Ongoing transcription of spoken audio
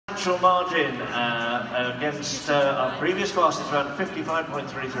substantial margin against our previous fastest round,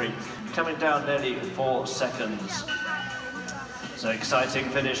 55.33, coming down nearly 4 seconds. So exciting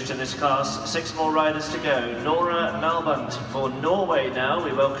finish to this class. 6 more riders to go. Nora Nalbant for Norway now.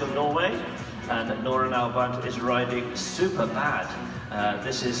 We welcome Norway. And Nora Nalbant is riding Super Bad.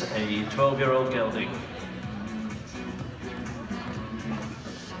 This is a 12-year-old gelding.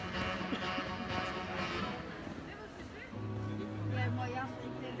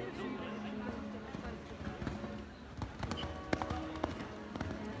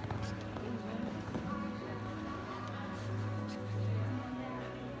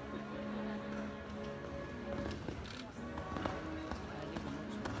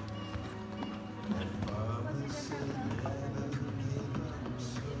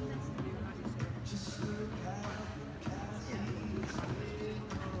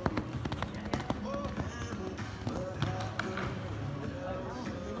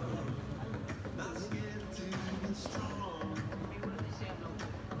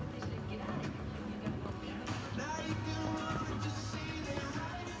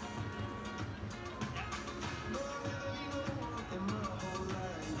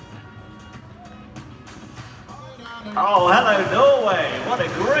 Oh, hello Norway! What a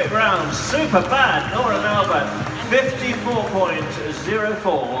great round! Super Bad, Nora Nalbant,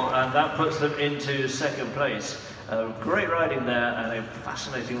 54.04, and that puts them into second place. Great riding there and a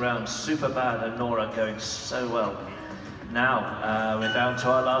fascinating round. Super Bad and Nora going so well. Now, we're down to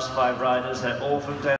our last 5 riders. They're all from down